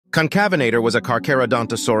Concavenator was a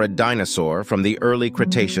carcharodontosaurid dinosaur from the early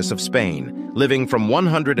Cretaceous of Spain, living from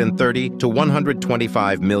 130 to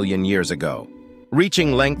 125 million years ago.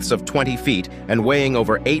 Reaching lengths of 20 feet and weighing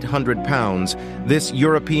over 800 pounds, this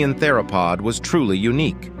European theropod was truly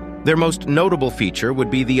unique. Their most notable feature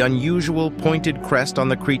would be the unusual pointed crest on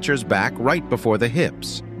the creature's back right before the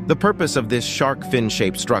hips. The purpose of this shark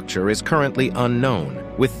fin-shaped structure is currently unknown,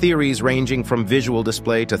 with theories ranging from visual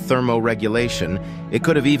display to thermoregulation. It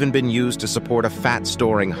could have even been used to support a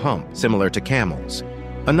fat-storing hump, similar to camels.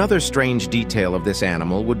 Another strange detail of this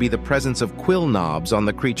animal would be the presence of quill knobs on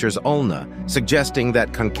the creature's ulna, suggesting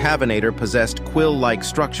that Concavenator possessed quill-like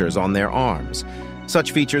structures on their arms.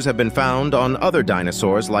 Such features have been found on other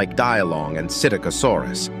dinosaurs like Dialong and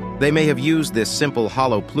Psittacosaurus. They may have used this simple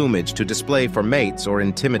hollow plumage to display for mates or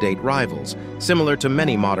intimidate rivals, similar to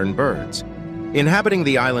many modern birds. Inhabiting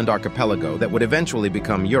the island archipelago that would eventually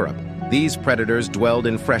become Europe, these predators dwelled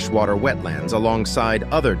in freshwater wetlands alongside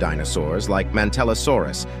other dinosaurs like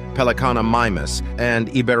Mantellosaurus, Pelecana mimus, and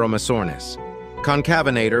Iberomessornis.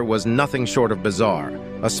 Concavenator was nothing short of bizarre,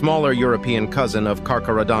 a smaller European cousin of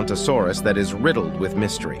Carcharodontosaurus that is riddled with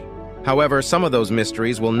mystery. However, some of those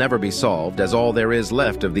mysteries will never be solved, as all there is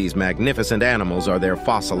left of these magnificent animals are their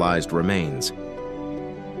fossilized remains.